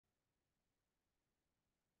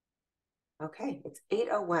Okay, it's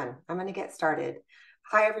 8:01. I'm going to get started.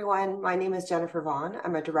 Hi, everyone. My name is Jennifer Vaughn.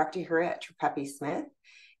 I'm a director here at Trippepi Smith,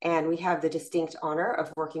 and we have the distinct honor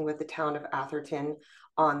of working with the town of Atherton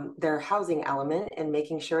on their housing element and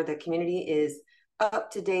making sure the community is up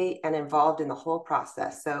to date and involved in the whole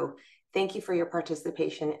process. So thank you for your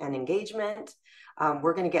participation and engagement.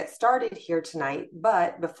 We're going to get started here tonight,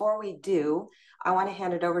 but before we do, I want to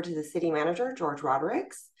hand it over to the city manager, George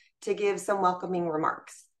Rodericks, to give some welcoming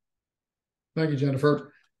remarks. Thank you,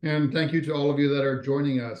 Jennifer. And thank you to all of you that are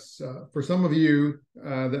joining us. For some of you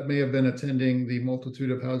that may have been attending the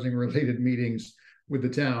multitude of housing-related meetings with the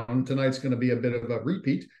town, tonight's going to be a bit of a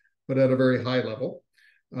repeat, but at a very high level,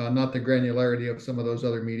 not the granularity of some of those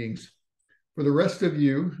other meetings. For the rest of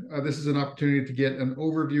you, this is an opportunity to get an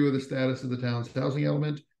overview of the status of the town's housing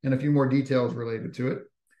element and a few more details related to it.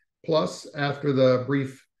 Plus, after the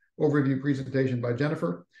brief overview presentation by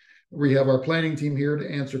Jennifer, we have our planning team here to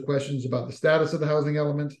answer questions about the status of the housing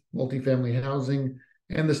element, multifamily housing,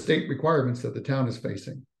 and the state requirements that the town is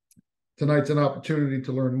facing. Tonight's an opportunity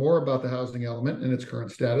to learn more about the housing element and its current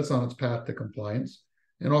status on its path to compliance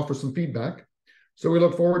and offer some feedback. So we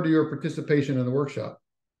look forward to your participation in the workshop.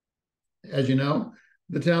 As you know,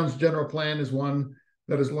 the town's general plan is one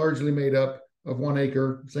that is largely made up of 1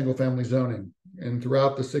 acre single-family zoning. And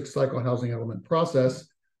throughout the 6-cycle housing element process,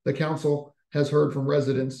 the council has heard from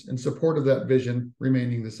residents in support of that vision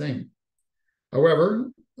remaining the same.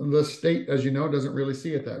 However, the state, as you know, doesn't really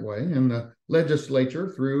see it that way. And the legislature,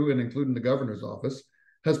 through and including the governor's office,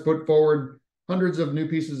 has put forward hundreds of new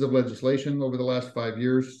pieces of legislation over the last 5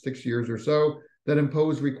 years, 6 years or so, that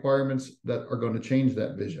impose requirements that are going to change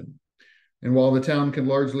that vision. And while the town can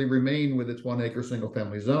largely remain with its 1 acre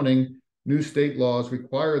single-family zoning, new state laws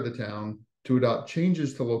require the town to adopt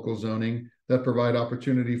changes to local zoning that provide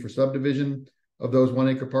opportunity for subdivision of those 1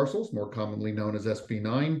 acre parcels, more commonly known as SB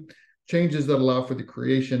 9, changes that allow for the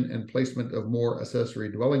creation and placement of more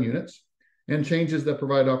accessory dwelling units, and changes that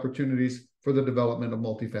provide opportunities for the development of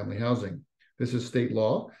multifamily housing. This is state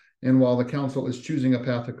law, and while the council is choosing a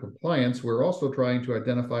path of compliance, we're also trying to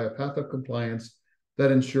identify a path of compliance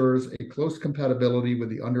that ensures a close compatibility with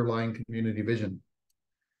the underlying community vision.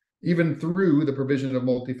 Even through the provision of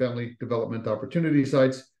multifamily development opportunity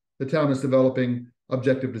sites, the town is developing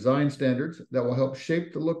objective design standards that will help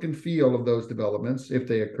shape the look and feel of those developments if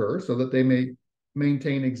they occur, so that they may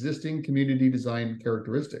maintain existing community design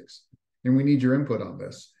characteristics. And we need your input on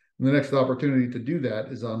this. And the next opportunity to do that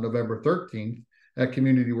is on November 13th at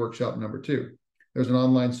Community Workshop number 2. There's an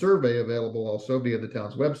online survey available also via the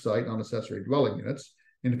town's website on accessory dwelling units.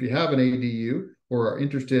 And if you have an ADU or are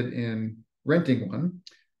interested in renting one,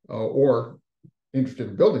 or interested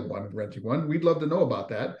in building one and renting one, we'd love to know about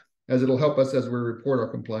that, as it'll help us as we report our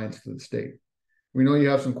compliance to the state. We know you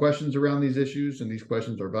have some questions around these issues, and these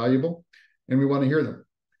questions are valuable, and we want to hear them.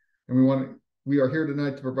 And we are here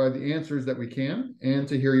tonight to provide the answers that we can and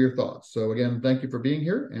to hear your thoughts. So again, thank you for being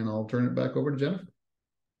here, and I'll turn it back over to Jennifer.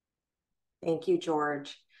 Thank you,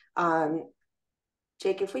 George.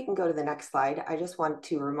 Jake, if we can go to the next slide, I just want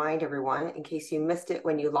to remind everyone, in case you missed it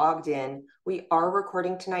when you logged in, we are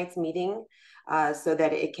recording tonight's meeting so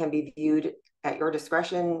that it can be viewed at your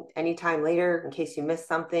discretion anytime later, in case you missed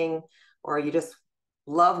something, or you just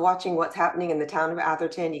love watching what's happening in the town of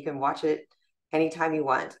Atherton. You can watch it anytime you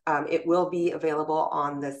want. It will be available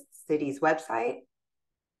on the city's website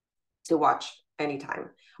to watch anytime,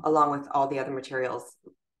 along with all the other materials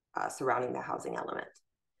surrounding the housing element.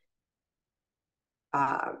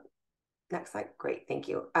 Next slide. Great. Thank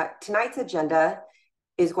you. Tonight's agenda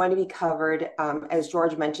is going to be covered, as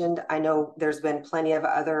George mentioned. I know there's been plenty of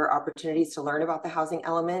other opportunities to learn about the housing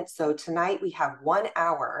element. So tonight we have 1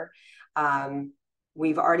 hour.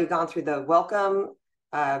 We've already gone through the welcome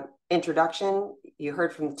introduction. You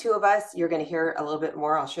heard from the 2 of us. You're going to hear a little bit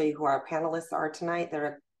more. I'll show you who our panelists are tonight that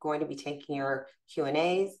are going to be taking your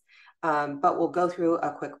Q&As. But we'll go through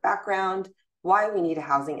a quick background, why we need a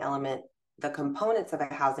housing element, the components of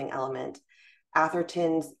a housing element,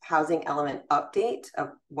 Atherton's housing element update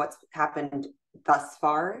of what's happened thus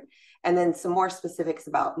far, and then some more specifics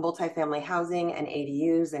about multifamily housing and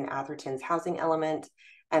ADUs and Atherton's housing element,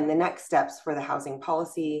 and the next steps for the housing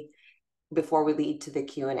policy before we lead to the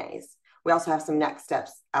Q&As. We also have some next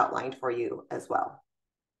steps outlined for you as well.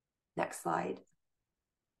 Next slide.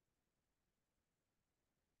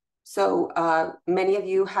 So many of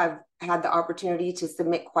you have had the opportunity to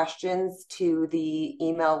submit questions to the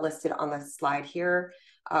email listed on the slide here.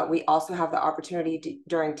 We also have the opportunity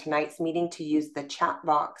during tonight's meeting to use the chat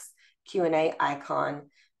box Q&A icon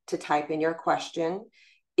to type in your question.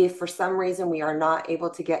 If for some reason we are not able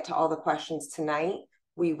to get to all the questions tonight,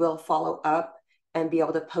 we will follow up and be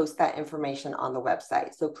able to post that information on the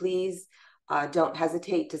website. So please don't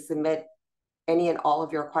hesitate to submit any and all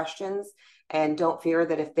of your questions, and don't fear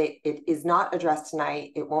that if it is not addressed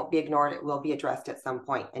tonight, it won't be ignored. It will be addressed at some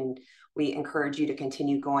point, and we encourage you to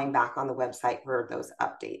continue going back on the website for those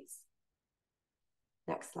updates.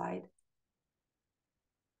 Next slide.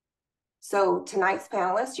 So tonight's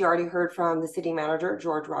panelists, you already heard from the city manager,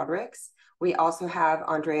 George Rodericks. We also have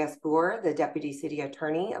Andreas Boer, the deputy city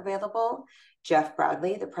attorney, available, Jeff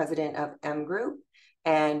Bradley, the president of M Group,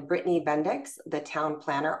 and Brittany Bendix, the town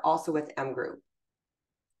planner, also with M Group,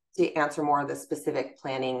 to answer more of the specific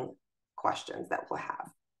planning questions that we'll have.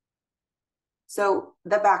 So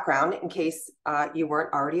the background, in case you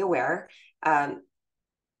weren't already aware,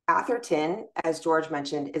 Atherton, as George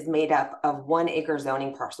mentioned, is made up of 1 acre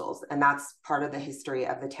zoning parcels, and that's part of the history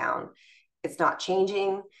of the town. It's not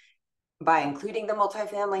changing by including the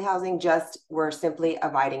multifamily housing, just we're simply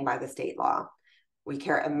abiding by the state law. We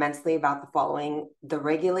care immensely about the following the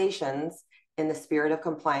regulations in the spirit of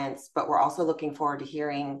compliance, but we're also looking forward to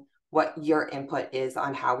hearing what your input is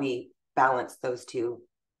on how we balance those two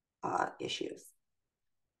issues.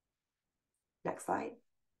 Next slide.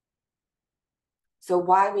 So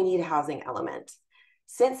why we need a housing element.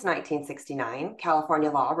 Since 1969,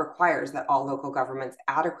 California law requires that all local governments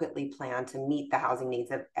adequately plan to meet the housing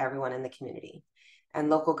needs of everyone in the community.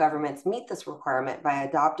 And local governments meet this requirement by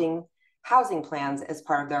adopting housing plans as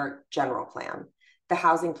part of their general plan. The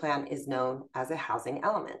housing plan is known as a housing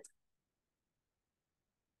element.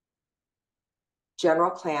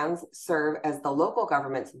 General plans serve as the local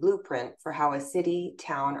government's blueprint for how a city,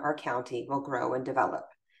 town, or county will grow and develop.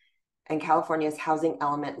 And California's housing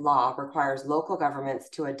element law requires local governments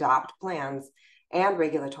to adopt plans and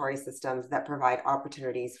regulatory systems that provide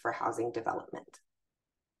opportunities for housing development.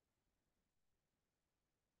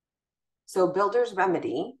 So builder's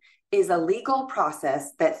remedy is a legal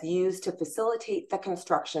process that's used to facilitate the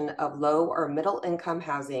construction of low or middle income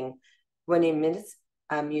housing when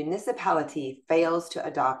a municipality fails to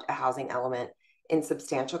adopt a housing element in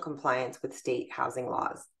substantial compliance with state housing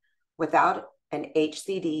laws. Without an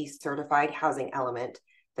HCD certified housing element,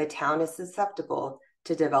 the town is susceptible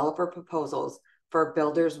to developer proposals for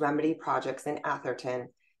builder's remedy projects in Atherton,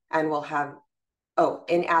 and will have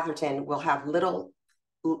little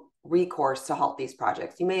recourse to halt these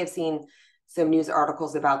projects. You may have seen some news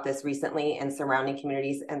articles about this recently in surrounding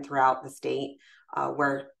communities and throughout the state,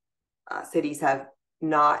 where cities have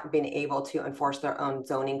not been able to enforce their own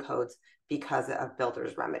zoning codes because of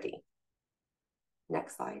builder's remedy.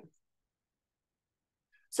 Next slide.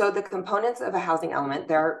 So the components of a housing element,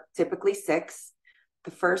 there are typically 6.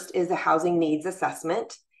 The first is a housing needs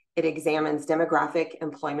assessment. It examines demographic,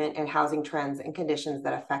 employment, and housing trends and conditions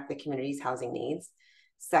that affect the community's housing needs.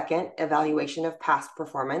 Second, evaluation of past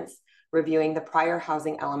performance, reviewing the prior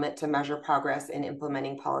housing element to measure progress in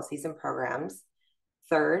implementing policies and programs.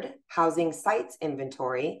 Third, housing sites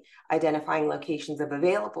inventory, identifying locations of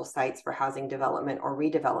available sites for housing development or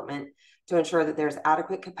redevelopment to ensure that there's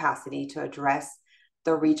adequate capacity to address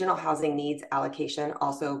the regional housing needs allocation,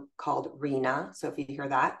 also called RHNA. So if you hear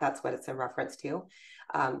that, that's what it's in reference to,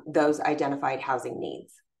 those identified housing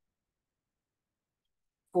needs.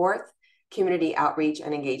 Fourth, community outreach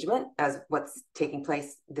and engagement, as what's taking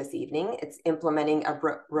place this evening. It's implementing a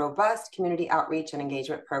robust community outreach and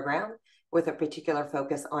engagement program with a particular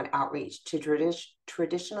focus on outreach to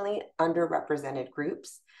traditionally underrepresented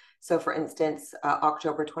groups. So for instance,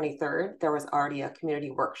 October 23rd, there was already a community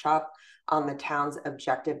workshop on the town's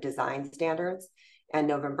objective design standards. And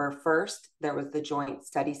November 1st, there was the joint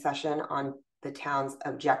study session on the town's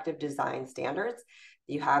objective design standards.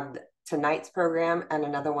 You have tonight's program and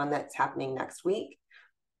another one that's happening next week.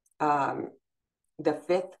 The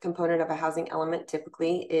 5th component of a housing element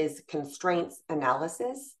typically is constraints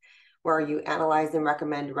analysis, where you analyze and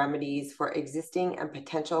recommend remedies for existing and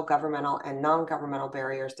potential governmental and non-governmental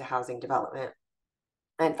barriers to housing development.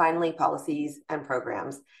 And finally, policies and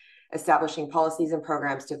programs, establishing policies and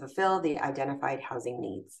programs to fulfill the identified housing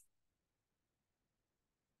needs.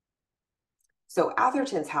 So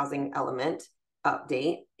Atherton's housing element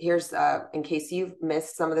update, here's, in case you've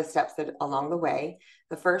missed some of the steps that along the way.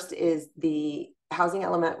 The first is the housing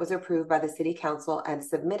element was approved by the City Council and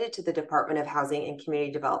submitted to the Department of Housing and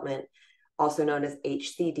Community Development, also known as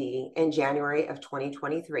HCD, in January of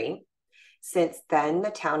 2023. Since then, the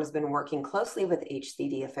town has been working closely with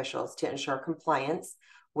HCD officials to ensure compliance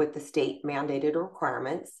with the state mandated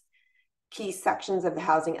requirements. Key sections of the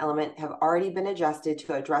housing element have already been adjusted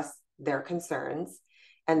to address their concerns.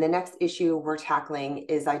 And the next issue we're tackling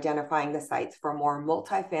is identifying the sites for more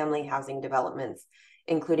multifamily housing developments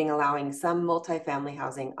including allowing some multifamily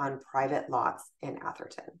housing on private lots in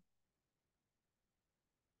Atherton.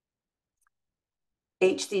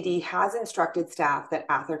 HCD has instructed staff that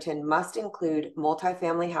Atherton must include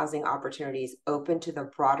multifamily housing opportunities open to the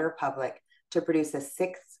broader public to produce a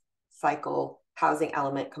sixth cycle housing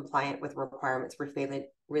element compliant with requirements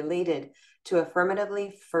related to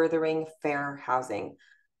affirmatively furthering fair housing,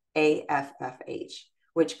 AFFH,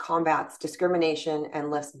 which combats discrimination and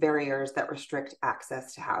lifts barriers that restrict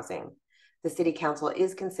access to housing. The City Council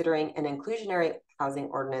is considering an inclusionary housing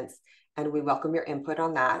ordinance, and we welcome your input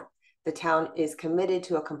on that. The town is committed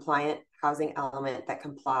to a compliant housing element that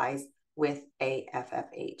complies with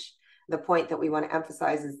AFFH. The point that we want to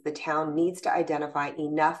emphasize is the town needs to identify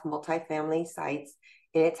enough multifamily sites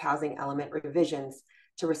in its housing element revisions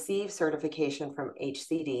to receive certification from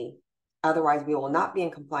HCD. Otherwise, we will not be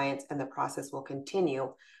in compliance and the process will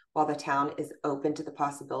continue while the town is open to the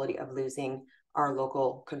possibility of losing our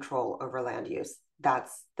local control over land use.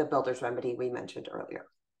 That's the builder's remedy we mentioned earlier.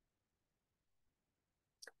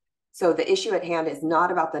 So the issue at hand is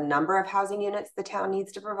not about the number of housing units the town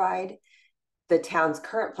needs to provide. The town's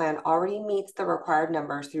current plan already meets the required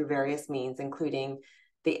numbers through various means, including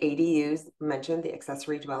the ADUs mentioned, the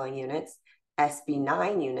accessory dwelling units,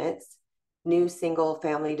 SB9 units, new single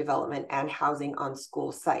family development, and housing on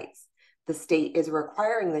school sites. The state is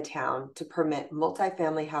requiring the town to permit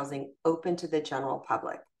multifamily housing open to the general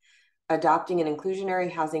public. Adopting an inclusionary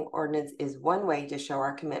housing ordinance is one way to show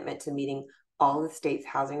our commitment to meeting all the state's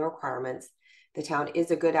housing requirements. The town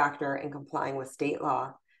is a good actor in complying with state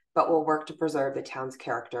law, but will work to preserve the town's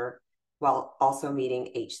character while also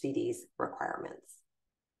meeting HCD's requirements.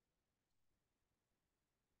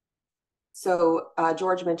 So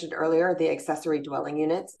George mentioned earlier the accessory dwelling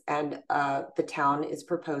units, and the town is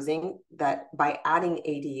proposing that by adding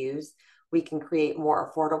ADUs, we can create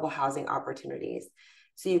more affordable housing opportunities.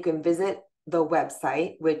 So you can visit the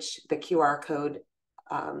website, which the QR code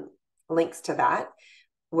links to that,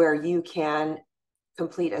 where you can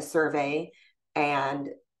complete a survey and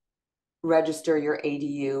register your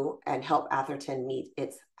ADU and help Atherton meet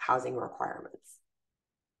its housing requirements.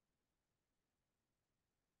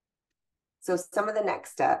 So some of the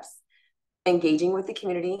next steps: engaging with the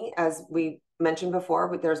community. As we mentioned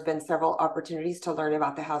before, there's been several opportunities to learn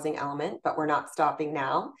about the housing element, but we're not stopping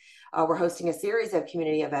now. We're hosting a series of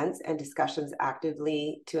community events and discussions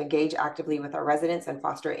to engage actively with our residents and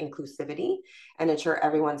foster inclusivity and ensure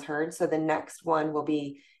everyone's heard. So the next one will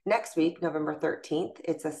be next week, November 13th.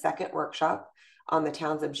 It's a second workshop on the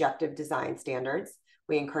town's objective design standards.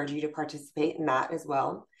 We encourage you to participate in that as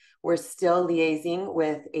well. We're still liaising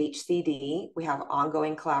with HCD. We have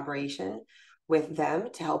ongoing collaboration with them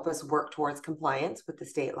to help us work towards compliance with the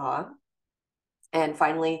state law. And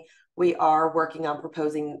finally, we are working on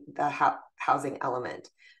proposing the housing element.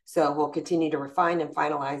 So we'll continue to refine and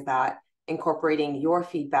finalize that, incorporating your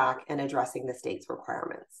feedback and addressing the state's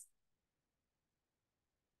requirements.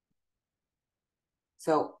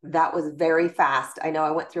 So that was very fast. I know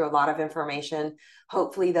I went through a lot of information.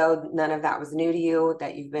 Hopefully, though, none of that was new to you,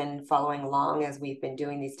 that you've been following along as we've been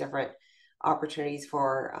doing these different opportunities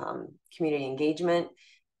for community engagement.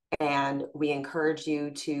 And we encourage you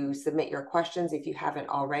to submit your questions if you haven't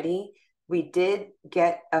already. We did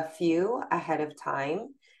get a few ahead of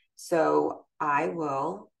time, so I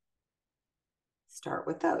will start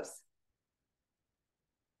with those.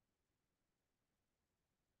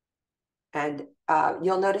 And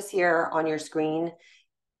you'll notice here on your screen,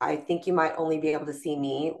 I think you might only be able to see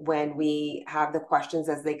me. When we have the questions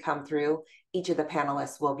as they come through, each of the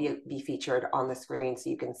panelists will be featured on the screen so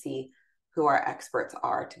you can see who our experts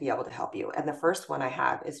are to be able to help you. And the first one I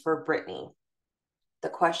have is for Brittany. The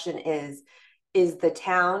question is the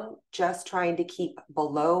town just trying to keep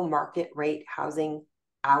below market rate housing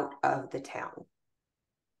out of the town?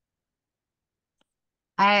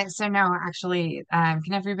 So no, actually,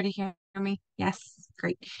 can everybody hear me? Yes,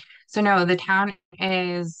 great. So no, the town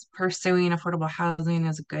is pursuing affordable housing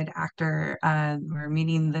as a good actor. We're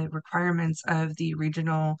meeting the requirements of the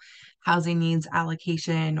regional housing needs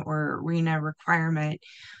allocation or RHNA requirement.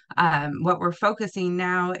 What we're focusing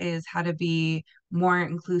now is how to be more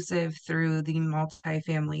inclusive through the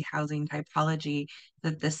multifamily housing typology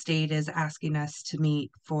that the state is asking us to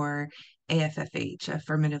meet for AFFH,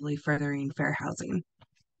 affirmatively furthering fair housing.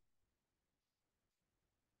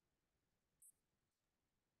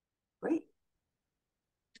 Great.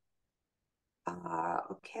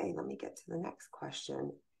 Okay, let me get to the next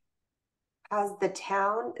question. Has the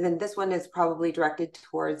town, and this one is probably directed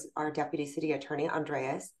towards our Deputy City Attorney,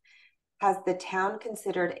 Andreas, has the town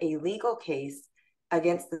considered a legal case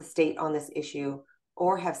against the state on this issue,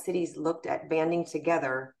 or have cities looked at banding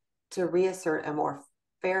together to reassert a more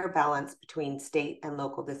fair balance between state and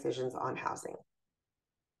local decisions on housing?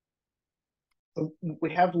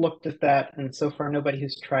 We have looked at that, and so far nobody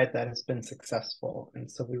who's tried that has been successful. And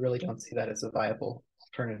so we really don't see that as a viable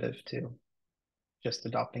alternative to just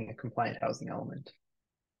adopting a compliant housing element.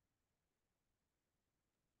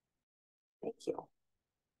 Thank you.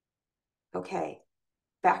 Okay,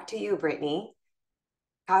 back to you, Brittany.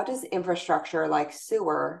 How does infrastructure like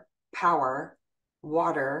sewer, power,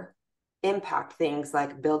 water impact things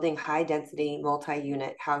like building high-density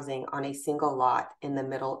multi-unit housing on a single lot in the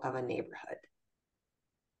middle of a neighborhood?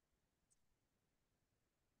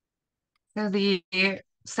 So the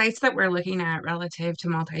sites that we're looking at relative to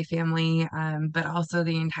multifamily, but also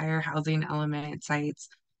the entire housing element sites,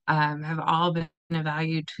 have all been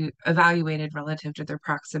evaluated relative to their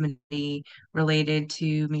proximity related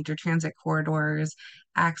to major transit corridors,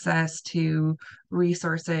 access to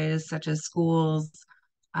resources such as schools,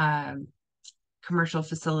 um, commercial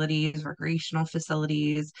facilities, recreational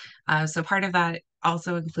facilities. So part of that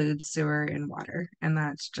also includes sewer and water, and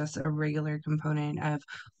that's just a regular component of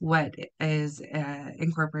what is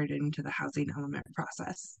incorporated into the housing element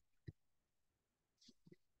process.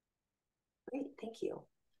 Great, thank you.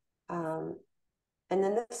 And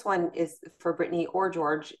then this one is for Brittany or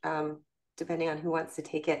George, depending on who wants to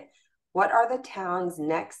take it. What are the town's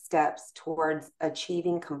next steps towards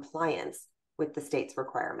achieving compliance with the state's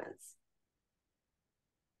requirements?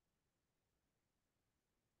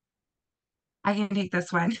 I can take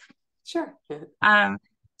this one. Sure.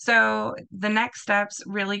 So the next steps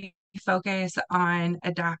really focus on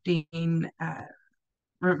adopting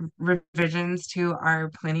revisions to our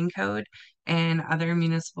planning code and other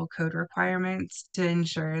municipal code requirements to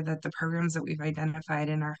ensure that the programs that we've identified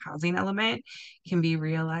in our housing element can be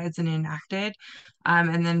realized and enacted.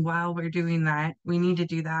 And then while we're doing that, we need to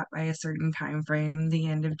do that by a certain time frame, the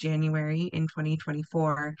end of January in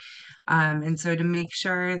 2024. And so to make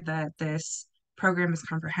sure that this program is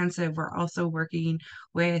comprehensive, we're also working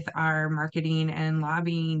with our marketing and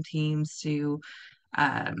lobbying teams to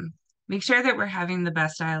make sure that we're having the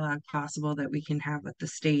best dialogue possible that we can have with the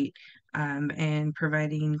state, and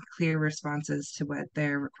providing clear responses to what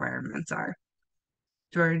their requirements are.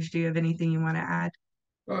 George, do you have anything you want to add?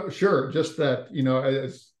 Sure. Just that,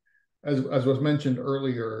 as was mentioned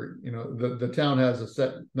earlier, the town has a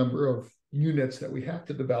set number of units that we have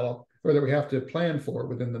to develop or that we have to plan for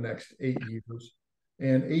within the next 8 years.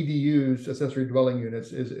 And ADUs, accessory dwelling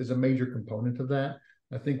units, is a major component of that.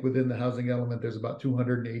 I think within the housing element, there's about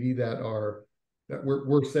 280 that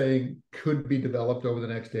we're saying could be developed over the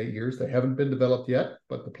next 8 years. They haven't been developed yet,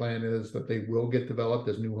 but the plan is that they will get developed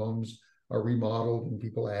as new homes are remodeled and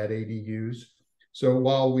people add ADUs. So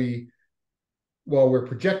while we're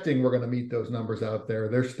projecting we're going to meet those numbers out there,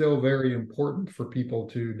 they're still very important for people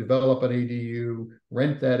to develop an ADU,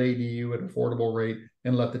 rent that ADU at an affordable rate,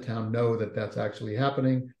 and let the town know that that's actually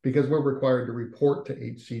happening, because we're required to report to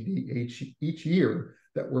HCD each year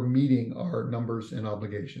that we're meeting our numbers and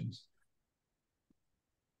obligations.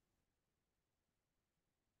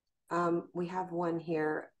 We have one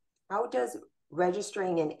here. How does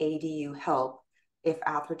registering an ADU help if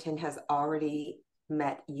Atherton has already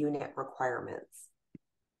met unit requirements?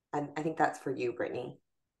 And I think that's for you, Brittany.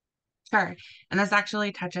 Sure. And this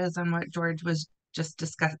actually touches on what George was just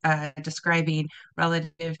describing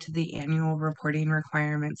relative to the annual reporting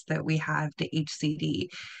requirements that we have to HCD.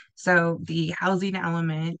 So the housing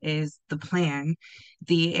element is the plan.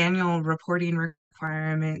 The annual reporting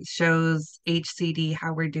requirement shows HCD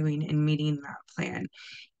how we're doing in meeting that plan.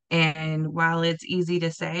 And while it's easy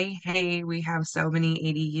to say, hey, we have so many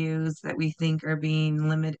ADUs that we think are being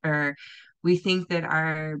limited, or we think that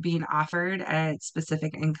are being offered at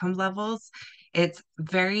specific income levels, it's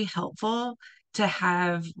very helpful to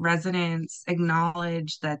have residents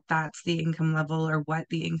acknowledge that that's the income level or what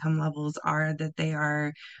the income levels are that they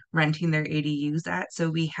are renting their ADUs at. So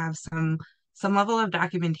we have some level of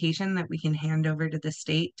documentation that we can hand over to the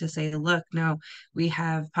state to say, look, no, we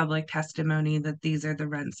have public testimony that these are the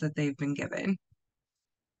rents that they've been given.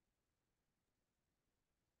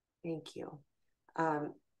 Thank you.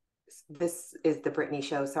 This is the Brittany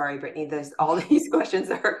show. Sorry, Brittany, all these questions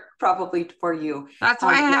are probably for you. That's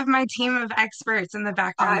why I have my team of experts in the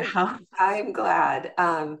background to help. I'm glad.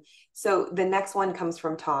 So the next one comes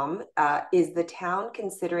from Tom. Is the town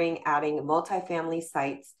considering adding multifamily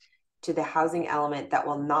sites to the housing element that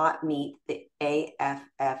will not meet the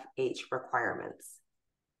AFFH requirements?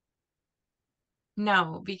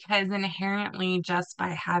 No, because inherently, just by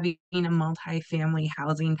having a multifamily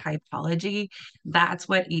housing typology, that's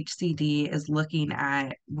what HCD is looking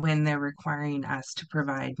at when they're requiring us to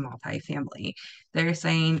provide multifamily. They're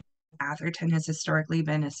saying Atherton has historically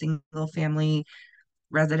been a single family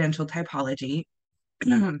residential typology.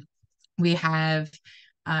 We have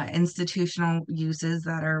institutional uses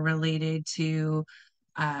that are related to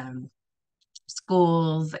um,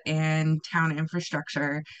 schools and town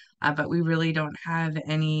infrastructure, but we really don't have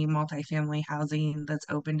any multifamily housing that's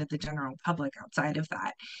open to the general public outside of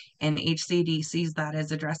that. And HCD sees that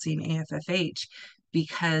as addressing AFFH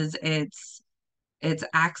because it's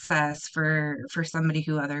access for somebody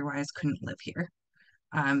who otherwise couldn't live here.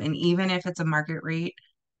 And even if it's a market rate,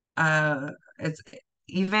 it's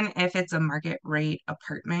even if it's a market rate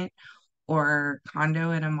apartment or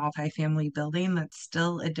condo in a multifamily building, that's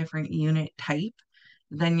still a different unit type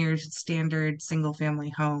than your standard single family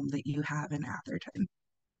home that you have in Atherton.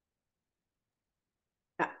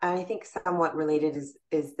 I think somewhat related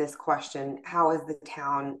is this question: how is the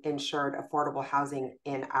town ensured affordable housing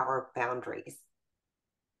in our boundaries?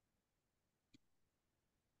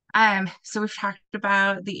 So we've talked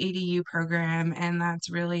about the ADU program, and that's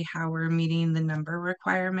really how we're meeting the number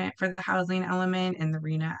requirement for the housing element and the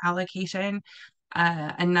RENA allocation.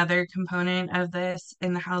 Another component of this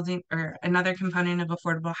in the housing, or another component of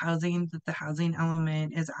affordable housing that the housing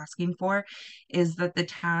element is asking for, is that the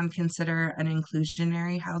town consider an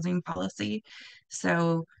inclusionary housing policy.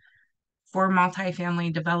 So for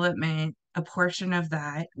multifamily development, a portion of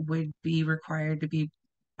that would be required to be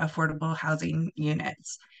affordable housing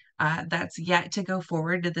units. That's yet to go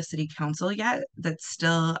forward to the city council yet. That's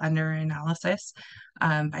still under analysis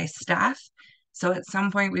by staff. So at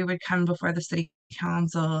some point, we would come before the city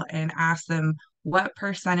council and ask them what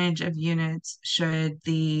percentage of units should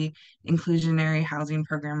the inclusionary housing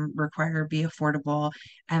program require be affordable,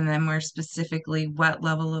 and then more specifically, what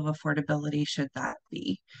level of affordability should that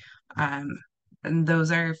be? Um, and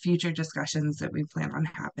those are future discussions that we plan on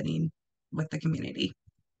happening with the community.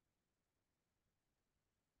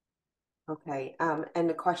 Okay, and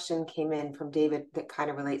the question came in from David that kind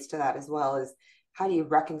of relates to that as well, is how do you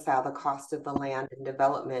reconcile the cost of the land and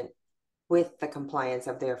development with the compliance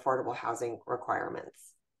of the affordable housing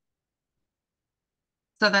requirements?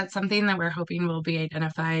 So that's something that we're hoping will be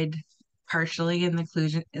identified partially in the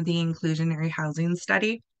inclusionary housing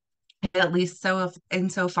study, at least so if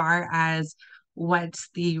insofar as what's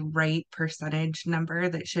the right percentage number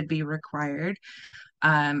that should be required.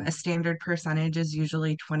 A standard percentage is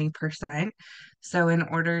usually 20%. So in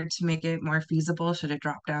order to make it more feasible, should it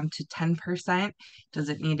drop down to 10%? Does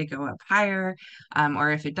it need to go up higher? Or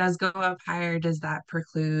if it does go up higher, does that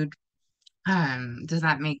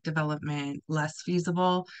make development less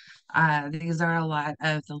feasible? These are a lot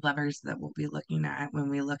of the levers that we'll be looking at when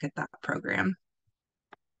we look at that program.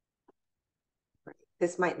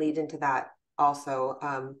 This might lead into that also,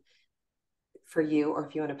 for you, or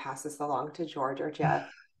if you want to pass this along to George or Jeff.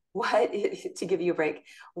 To give you a break,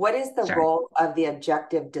 what is the Sure. role of the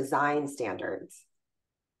objective design standards?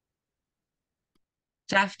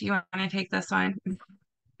 Jeff, do you want to take this one?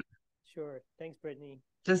 Sure. Thanks, Brittany.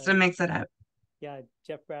 Just to mix it up. Yeah,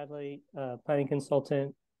 Jeff Bradley, planning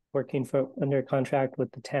consultant, working under contract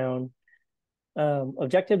with the town.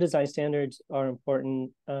 Objective design standards are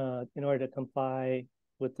important in order to comply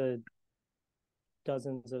with the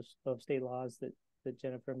dozens of state laws that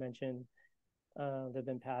Jennifer mentioned that have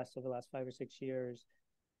been passed over the last 5 or 6 years.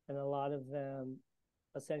 And a lot of them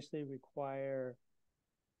essentially require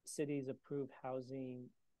cities approve housing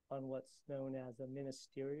on what's known as a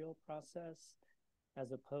ministerial process,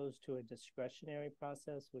 as opposed to a discretionary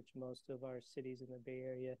process, which most of our cities in the Bay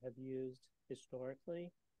Area have used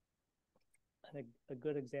historically. And a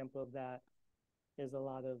good example of that is a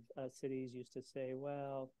lot of cities used to say,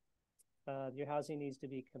 well, your housing needs to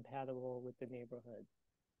be compatible with the neighborhood.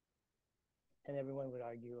 And everyone would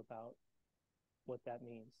argue about what that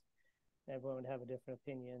means. Everyone would have a different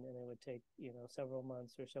opinion, and it would take, several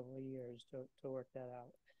months or several years to work that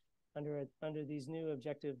out. Under these new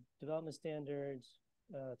objective development standards,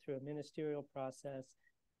 through a ministerial process,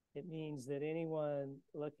 it means that anyone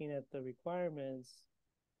looking at the requirements,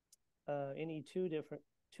 any two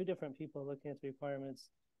different people looking at the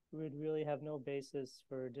requirements, would really have no basis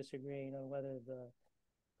for disagreeing on whether the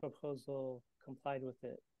proposal complied with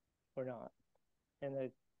it or not. And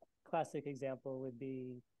the classic example would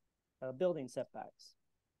be building setbacks.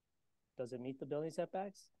 Does it meet the building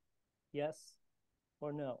setbacks? Yes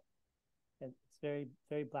or no? And it's very,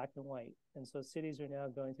 very black and white. And so cities are now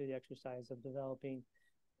going through the exercise of developing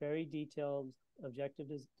very detailed objective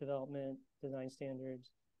development design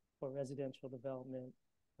standards for residential development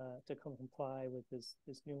to comply with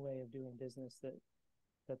this new way of doing business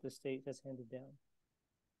that the state has handed down.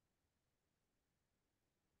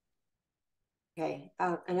 Okay,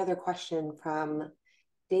 another question from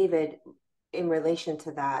David in relation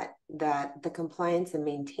to that the compliance and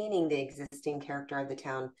maintaining the existing character of the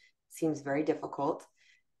town seems very difficult.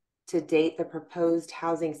 To date, the proposed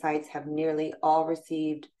housing sites have nearly all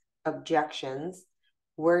received objections.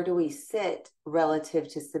 Where do we sit relative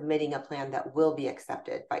to submitting a plan that will be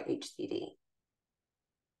accepted by HCD?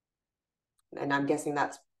 And I'm guessing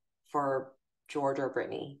that's for George or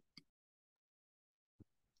Brittany.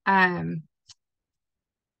 Can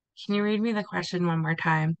you read me the question one more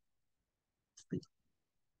time?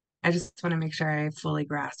 I just want to make sure I fully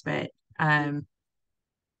grasp it.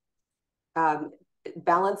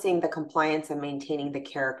 Balancing the compliance and maintaining the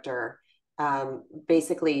character.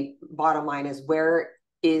 Basically, bottom line is, where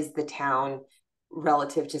is the town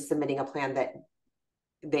relative to submitting a plan that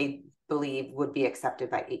they believe would be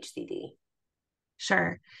accepted by HCD?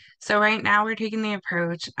 Sure. So right now we're taking the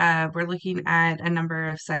approach, we're looking at a number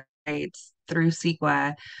of sites through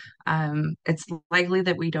CEQA. It's likely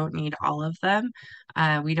that we don't need all of them.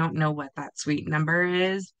 We don't know what that suite number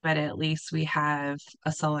is, but at least we have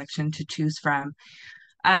a selection to choose from.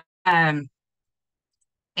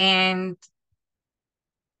 And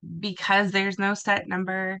because there's no set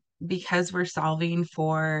number, because we're solving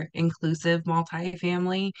for inclusive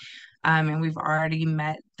multifamily, and we've already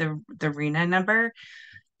met the RENA number,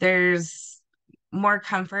 there's more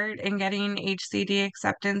comfort in getting HCD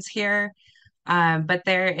acceptance here. But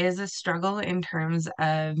there is a struggle in terms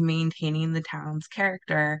of maintaining the town's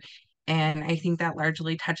character. And I think that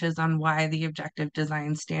largely touches on why the objective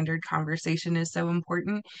design standard conversation is so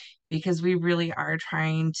important, because we really are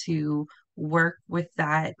trying to work with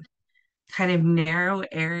that kind of narrow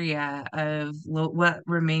area of what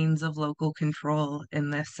remains of local control in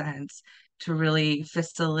this sense to really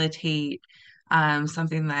facilitate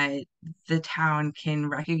something that the town can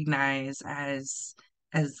recognize as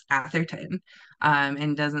Atherton,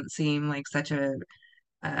 and doesn't seem like such a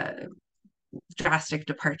drastic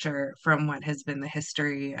departure from what has been the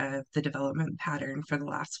history of the development pattern for the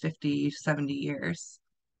last 50, 70 years.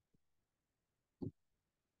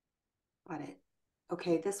 Got it.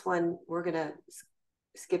 Okay, this one we're gonna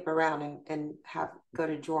skip around and have go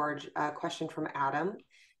to George. A question from Adam.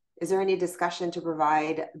 Is there any discussion to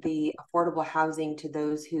provide the affordable housing to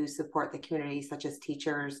those who support the community, such as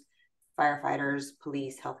teachers, firefighters,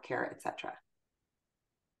 police, healthcare, etc.?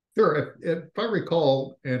 Sure. If I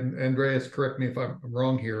recall, and Andreas, correct me if I'm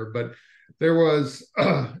wrong here, but there was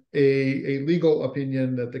a legal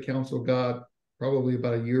opinion that the council got probably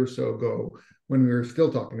about a year or so ago, when we were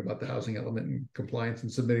still talking about the housing element and compliance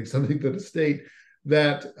and submitting something to the state,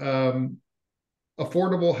 that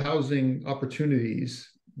affordable housing opportunities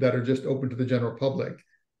that are just open to the general public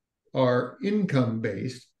are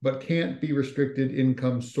income-based, but can't be restricted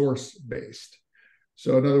income source-based.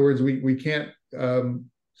 So in other words, we can't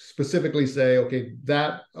specifically say, okay,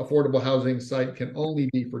 that affordable housing site can only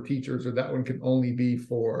be for teachers, or that one can only be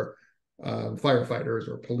for firefighters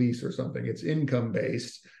or police or something. It's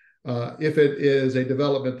income-based. If it is a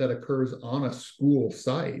development that occurs on a school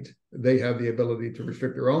site, they have the ability to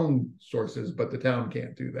restrict their own sources, but the town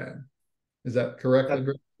can't do that. Is that correct?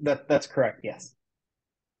 That's correct, yes.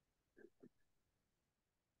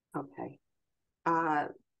 Okay.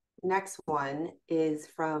 Next one is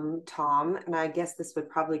from Tom, and I guess this would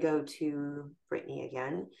probably go to Brittany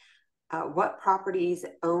again. What properties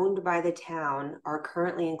owned by the town are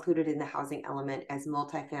currently included in the housing element as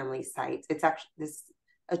multifamily sites? It's actually this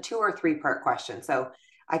a 2 or 3 part question, so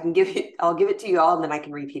I'll give it to you all, and then I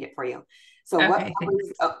can repeat it for you. So okay, what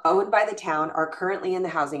properties owned by the town are currently in the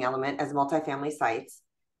housing element as multifamily sites?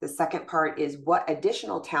 The second part is, what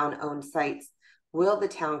additional town-owned sites will the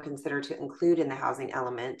town consider to include in the housing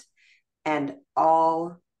element? And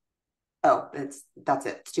that's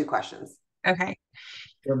it. It's 2 questions. Okay.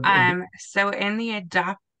 So in the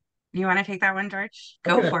you want to take that one, George?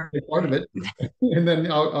 Go for it. Part of it, and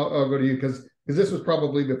then I'll go to you, because this was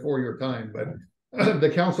probably before your time, but the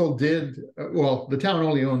council did, well, the town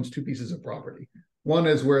only owns 2 pieces of property. One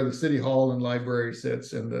is where the city hall and library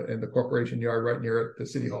sits in the corporation yard right near it, the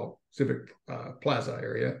city hall civic plaza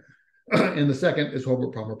area. And the second is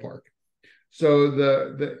Hobart Palmer Park. So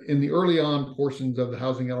in the early on portions of the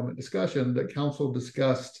housing element discussion, the council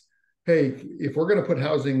discussed, hey, if we're going to put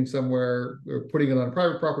housing somewhere, or putting it on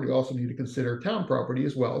private property, we also need to consider town property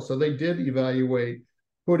as well. So they did evaluate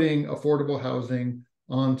putting affordable housing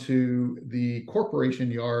onto the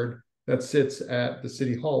corporation yard that sits at the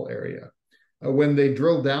city hall area. When they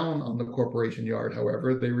drilled down on the corporation yard,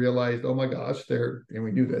 however, they realized, oh my gosh, and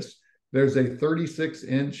we knew this, there's a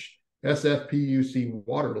 36-inch SFPUC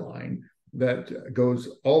water line that goes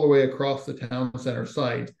all the way across the town center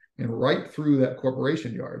site and right through that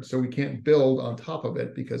corporation yard. So we can't build on top of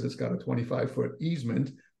it because it's got a 25-foot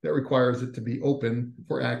easement that requires it to be open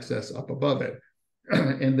for access up above it.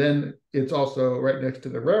 And then it's also right next to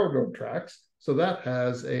the railroad tracks. So that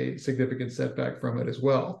has a significant setback from it as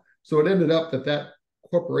well. So it ended up that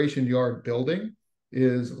corporation yard building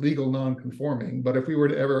is legal non-conforming. But if we were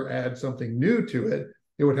to ever add something new to it,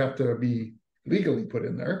 it would have to be legally put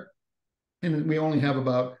in there. And we only have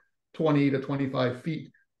about 20 to 25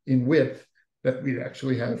 feet in width that we'd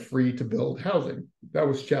actually have free to build housing. That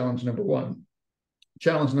was challenge number one.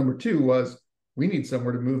 Challenge number two was we need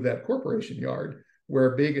somewhere to move that corporation yard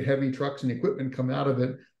where big, heavy trucks and equipment come out of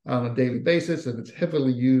it on a daily basis, and it's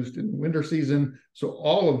heavily used in the winter season. So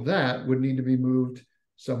all of that would need to be moved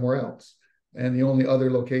somewhere else. And the only other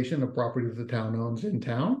location of property that the town owns in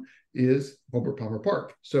town is Hobart Palmer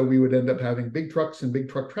Park. So we would end up having big trucks and big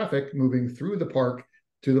truck traffic moving through the park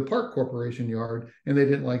to the park corporation yard. And they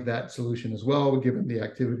didn't like that solution as well, given the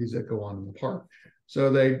activities that go on in the park. So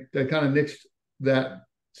they kind of nixed that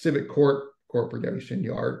civic court corporation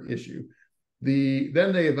yard issue.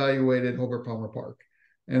 Then they evaluated Hobart Palmer Park.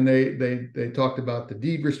 And they talked about the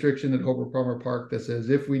deed restriction at Hobart Palmer Park that says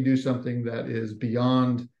if we do something that is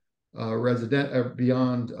beyond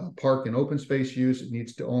beyond park and open space use, it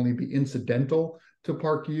needs to only be incidental to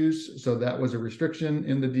park use. So that was a restriction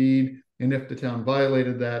in the deed. And if the town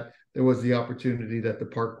violated that, there was the opportunity that the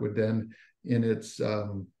park would then, in its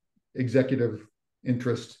executive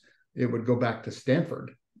interest, it would go back to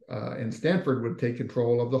Stanford. And Stanford would take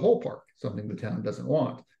control of the whole park, something the town doesn't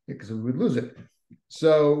want because we would lose it.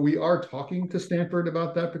 So we are talking to Stanford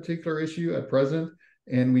about that particular issue at present.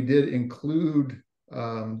 And we did include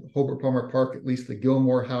Hobart Palmer Park, at least the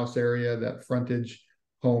Gilmore House area, that frontage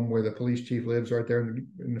home where the police chief lives right there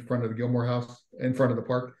in the front of the Gilmore House, in front of the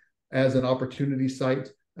park, as an opportunity site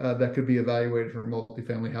that could be evaluated for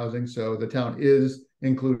multifamily housing. So the town is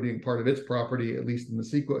including part of its property, at least in the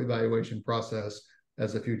CEQA evaluation process,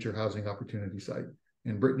 as a future housing opportunity site.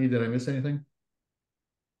 And Brittany, did I miss anything?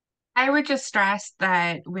 I would just stress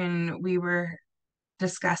that when we were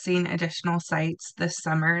discussing additional sites this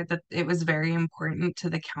summer, that it was very important to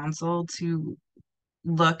the council to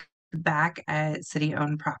look back at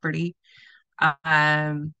city-owned property.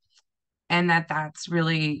 And that's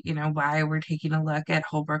really, why we're taking a look at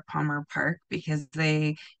Holbrook Palmer Park, because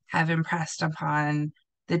they have impressed upon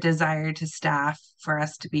the desire to staff for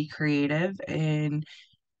us to be creative and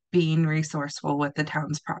being resourceful with the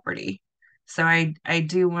town's property. So I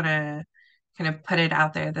do want to kind of put it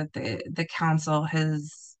out there that the council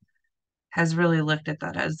has really looked at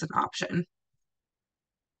that as an option.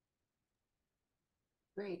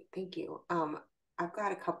 Great, thank you. I've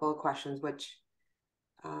got a couple of questions which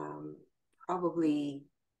probably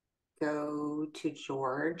go to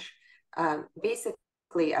George.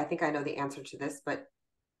 Basically, I think I know the answer to this, but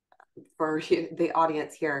for the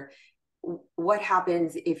audience here, what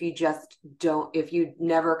happens if you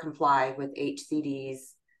never comply with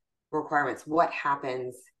HCD's requirements? What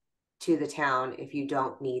happens to the town if you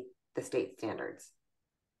don't meet the state standards?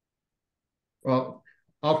 Well,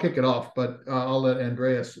 I'll kick it off, but I'll let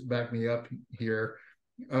Andreas back me up here.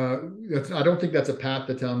 I don't think that's a path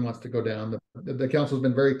the town wants to go down. The council has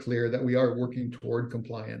been very clear that we are working toward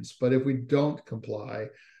compliance, but if we don't comply,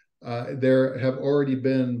 there have already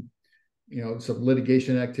been some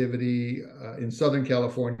litigation activity in Southern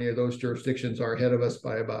California. Those jurisdictions are ahead of us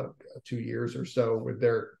by about 2 years or so with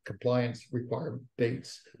their compliance requirement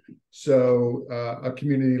dates. So a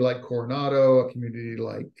community like Coronado, a community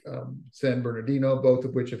like San Bernardino, both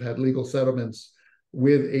of which have had legal settlements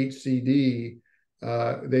with HCD,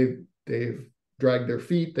 they've dragged their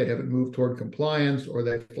feet. They haven't moved toward compliance, or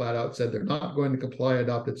they flat out said they're not going to comply,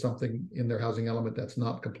 adopted something in their housing element that's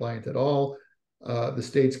not compliant at all. The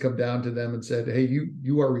states come down to them and said, hey,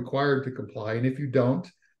 you are required to comply. And if you don't,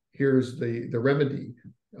 here's the remedy.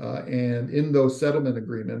 And in those settlement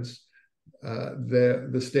agreements,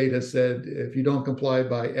 the state has said, if you don't comply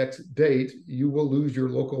by X date, you will lose your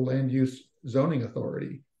local land use zoning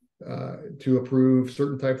authority to approve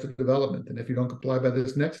certain types of development. And if you don't comply by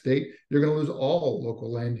this next date, you're going to lose all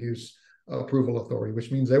local land use approval authority,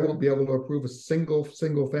 which means they won't be able to approve a single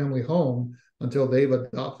family home until they've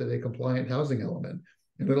adopted a compliant housing element.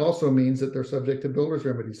 And it also means that they're subject to builder's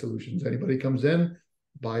remedy solutions. Anybody comes in,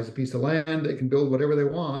 buys a piece of land, they can build whatever they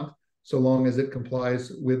want, so long as it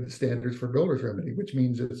complies with the standards for builder's remedy, which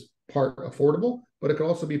means it's part affordable, but it can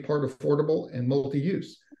also be part affordable and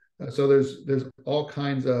multi-use. So there's all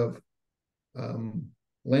kinds of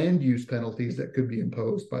land use penalties that could be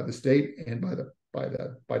imposed by the state and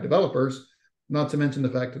by developers. Not to mention the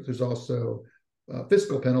fact that there's also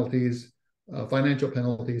fiscal penalties, financial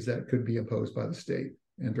penalties that could be imposed by the state.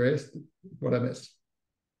 Andreas, what I missed?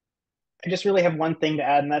 I just really have one thing to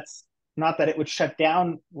add, and that's not that it would shut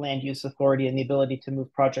down land use authority and the ability to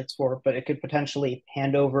move projects forward, but it could potentially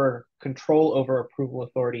hand over control over approval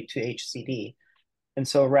authority to HCD. And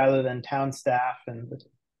so rather than town staff and the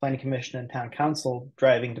planning commission and town council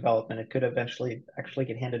driving development, it could eventually actually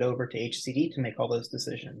get handed over to HCD to make all those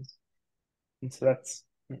decisions. And so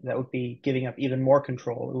that would be giving up even more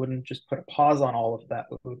control. It wouldn't just put a pause on all of that.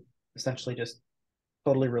 It would essentially just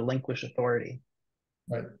totally relinquish authority.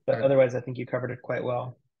 Right. But right. otherwise, I think you covered it quite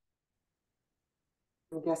well.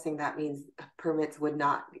 I'm guessing that means permits would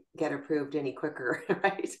not get approved any quicker,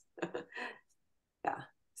 right? Yeah.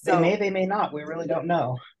 So, they may not. We really don't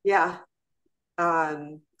know. Yeah.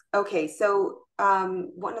 Okay. So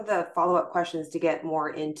one of the follow-up questions to get more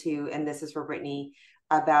into, and this is for Brittany,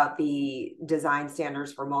 about the design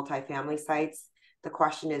standards for multifamily sites. The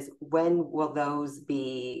question is, when will those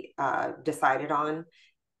be decided on?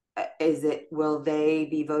 Will they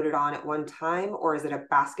be voted on at one time, or is it a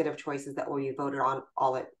basket of choices that will be voted on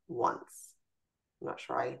all at once? I'm not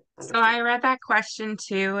sure I understood. So I read that question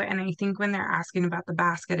too, and I think when they're asking about the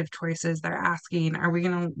basket of choices, they're asking, are we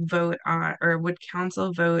going to vote on, or would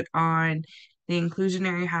council vote on the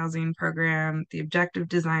inclusionary housing program, the objective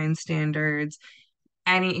design standards,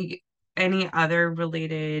 any other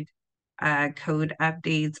related code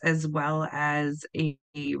updates, as well as a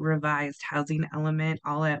revised housing element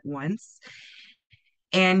all at once?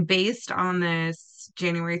 And based on this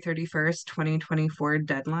January 31st, 2024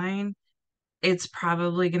 deadline, it's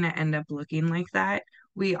probably going to end up looking like that.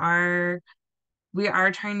 We are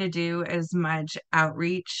trying to do as much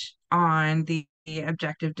outreach on the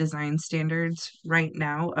objective design standards right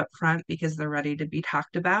now up front because they're ready to be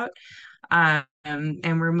talked about. And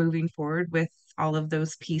we're moving forward with all of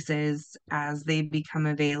those pieces as they become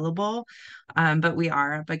available. But we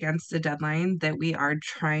are up against a deadline that we are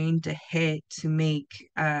trying to hit to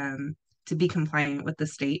make to be compliant with the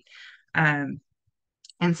state.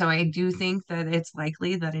 And so I do think that it's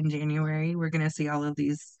likely that in January, we're going to see all of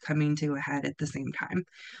these coming to a head at the same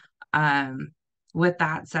time. With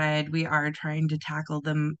that said, we are trying to tackle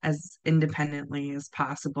them as independently as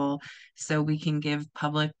possible so we can give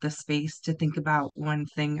public the space to think about one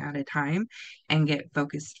thing at a time and get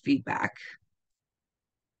focused feedback.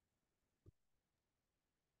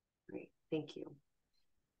 Great, thank you.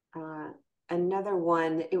 Another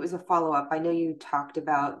one, it was a follow-up. I know you talked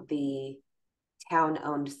about the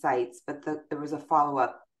town-owned sites, but there was a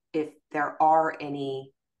follow-up if there are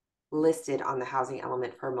any listed on the housing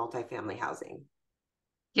element for multifamily housing.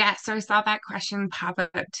 Yeah, so I saw that question pop up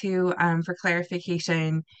too. For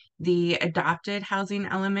clarification, the adopted housing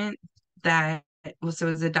element that was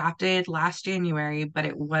adopted last January, but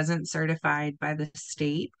it wasn't certified by the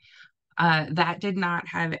state. That did not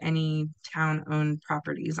have any town-owned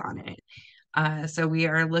properties on it. So we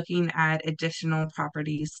are looking at additional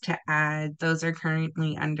properties to add. Those are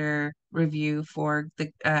currently under review for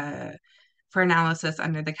analysis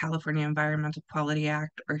under the California Environmental Quality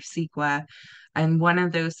Act, or CEQA. And one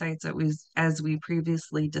of those sites that as we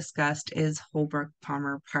previously discussed, is Holbrook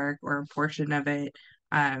Palmer Park, or a portion of it.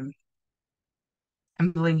 I'm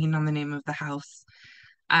blanking on the name of the house.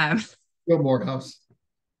 Gilmore House.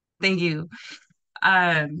 Thank you.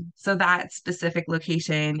 So that specific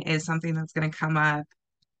location is something that's going to come up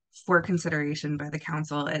for consideration by the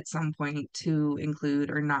council at some point to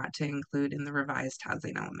include or not to include in the revised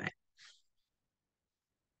housing element.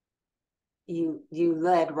 You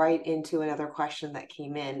led right into another question that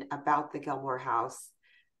came in about the Gilmore House.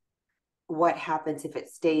 What happens if it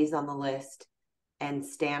stays on the list and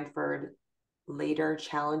Stanford later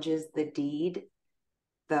challenges the deed?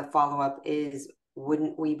 The follow-up is,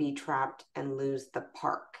 wouldn't we be trapped and lose the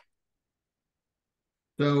park?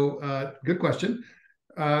 So good question.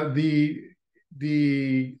 The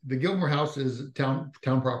Gilmore House is town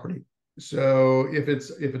property. So if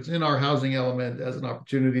it's in our housing element as an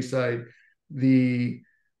opportunity site, the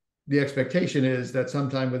expectation is that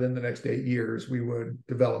sometime within the next 8 years we would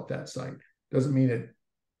develop that site. Doesn't mean it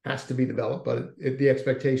has to be developed, but the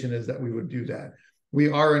expectation is that we would do that.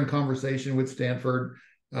 We are in conversation with Stanford,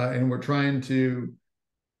 and we're trying to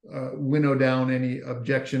winnow down any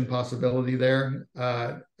objection possibility there.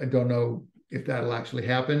 I don't know if that'll actually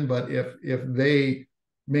happen, but if they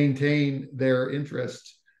maintain their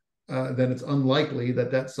interest, then it's unlikely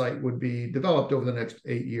that site would be developed over the next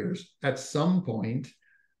 8 years. At some point,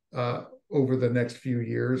 over the next few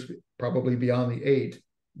years, probably beyond the 8,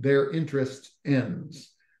 their interest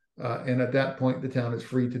ends. And at that point, the town is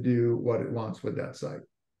free to do what it wants with that site.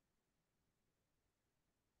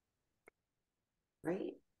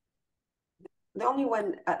 Great. The only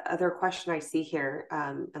one other question I see here,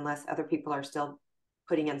 unless other people are still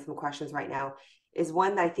putting in some questions right now, is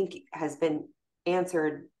one that I think has been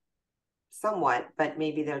answered somewhat, but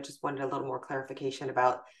maybe they just wanted a little more clarification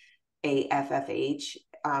about a FFH.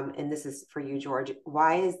 And this is for you, George.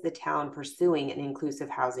 Why is the town pursuing an inclusive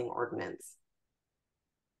housing ordinance?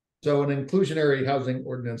 So an inclusionary housing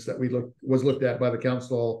ordinance that was looked at by the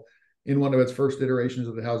council in one of its first iterations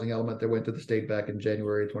of the housing element that went to the state back in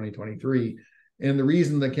January 2023. And the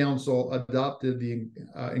reason the council adopted the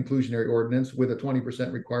inclusionary ordinance with a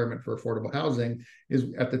 20% requirement for affordable housing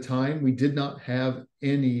is at the time we did not have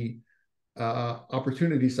any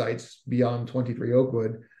opportunity sites beyond 23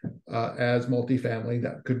 Oakwood as multifamily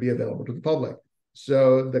that could be available to the public.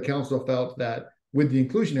 So the council felt that with the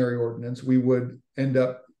inclusionary ordinance, we would end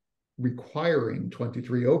up requiring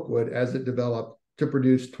 23 Oakwood as it developed to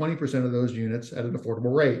produce 20% of those units at an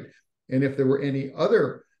affordable rate. And if there were any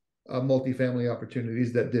other multifamily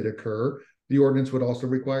opportunities that did occur, the ordinance would also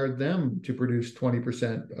require them to produce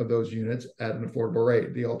 20% of those units at an affordable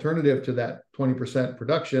rate. The alternative to that 20%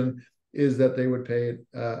 production is that they would pay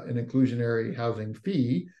an inclusionary housing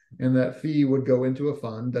fee, and that fee would go into a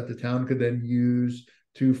fund that the town could then use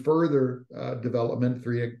to further development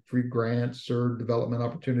through grants or development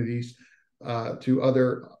opportunities to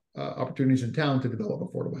other opportunities in town to develop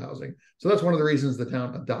affordable housing. So that's one of the reasons the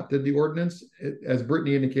town adopted the ordinance. As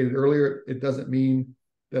Brittany indicated earlier, it doesn't mean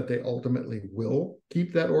that they ultimately will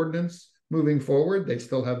keep that ordinance moving forward. They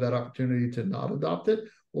still have that opportunity to not adopt it,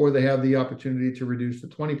 or they have the opportunity to reduce the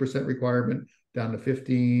 20% requirement down to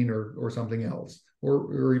 15 or something else,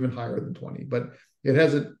 or even higher than 20. But it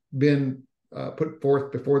hasn't been put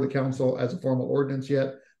forth before the council as a formal ordinance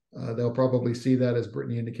yet. They'll probably see that, as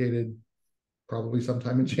Brittany indicated, probably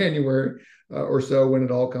sometime in January or so when it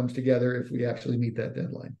all comes together, if we actually meet that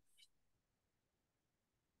deadline.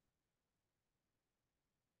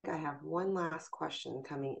 I have one last question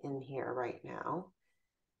coming in here right now.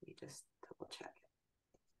 Let me just double check.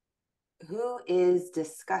 Who is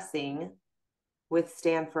discussing with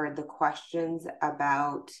Stanford the questions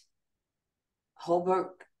about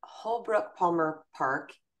Holbrook Palmer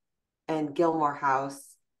Park and Gilmore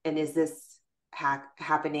House? And is this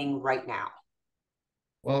happening right now?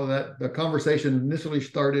 Well, the conversation initially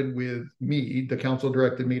started with me. The council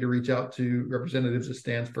directed me to reach out to representatives of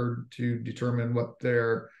Stanford to determine what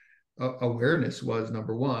their awareness was,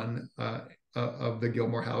 number one, of the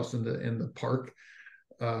Gilmore House and the park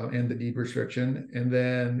and the deed restriction. And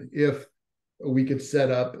then if we could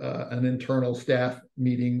set up an internal staff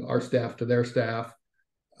meeting, our staff to their staff,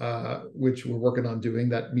 which we're working on doing.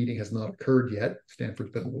 That meeting has not occurred yet.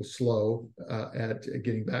 Stanford's been a little slow at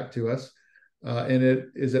getting back to us. And it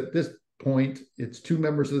is at this point, it's 2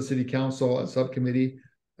 members of the city council, a subcommittee,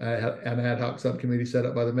 an ad hoc subcommittee set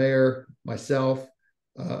up by the mayor, myself,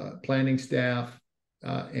 planning staff,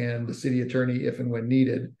 and the city attorney, if and when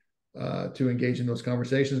needed, to engage in those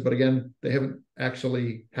conversations. But again, they haven't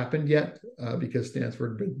actually happened yet because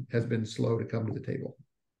Stanford has been slow to come to the table.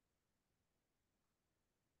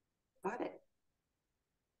 Got it.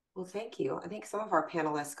 Well, thank you. I think some of our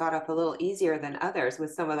panelists got up a little easier than others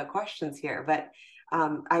with some of the questions here, but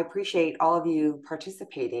I appreciate all of you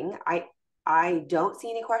participating. I don't see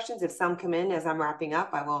any questions. If some come in as I'm wrapping up,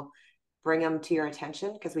 I will bring them to your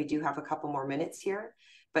attention because we do have a couple more minutes here.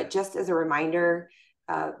 But just as a reminder,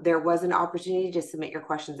 there was an opportunity to submit your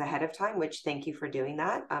questions ahead of time, which thank you for doing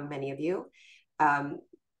that, many of you.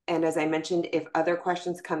 And as I mentioned, if other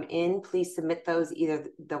questions come in, please submit those either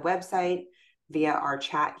the website, via our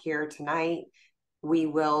chat here tonight. We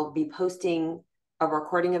will be posting a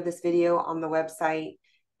recording of this video on the website,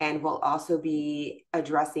 and we'll also be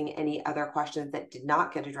addressing any other questions that did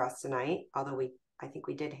not get addressed tonight, although I think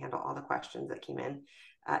we did handle all the questions that came in.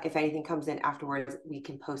 If anything comes in afterwards, we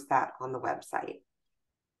can post that on the website.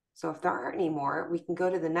 So if there aren't any more, we can go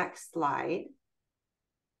to the next slide.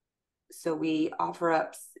 So we offer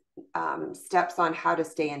up steps on how to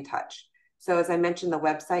stay in touch. So as I mentioned the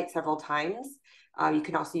website several times, you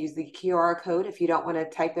can also use the QR code. If you don't want to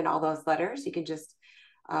type in all those letters, you can just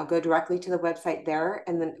go directly to the website there.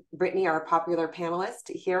 And then Brittany, our popular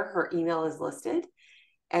panelist here, her email is listed.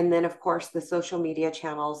 And then of course, the social media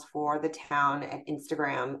channels for the town at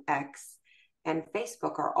Instagram, X, and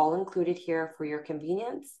Facebook are all included here for your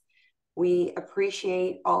convenience. We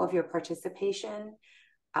appreciate all of your participation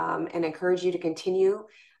and encourage you to continue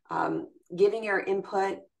giving your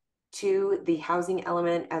input to the housing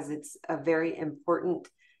element, as it's a very important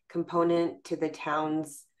component to the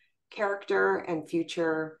town's character and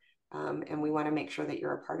future. And we want to make sure that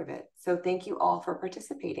you're a part of it. So thank you all for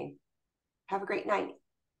participating. Have a great night.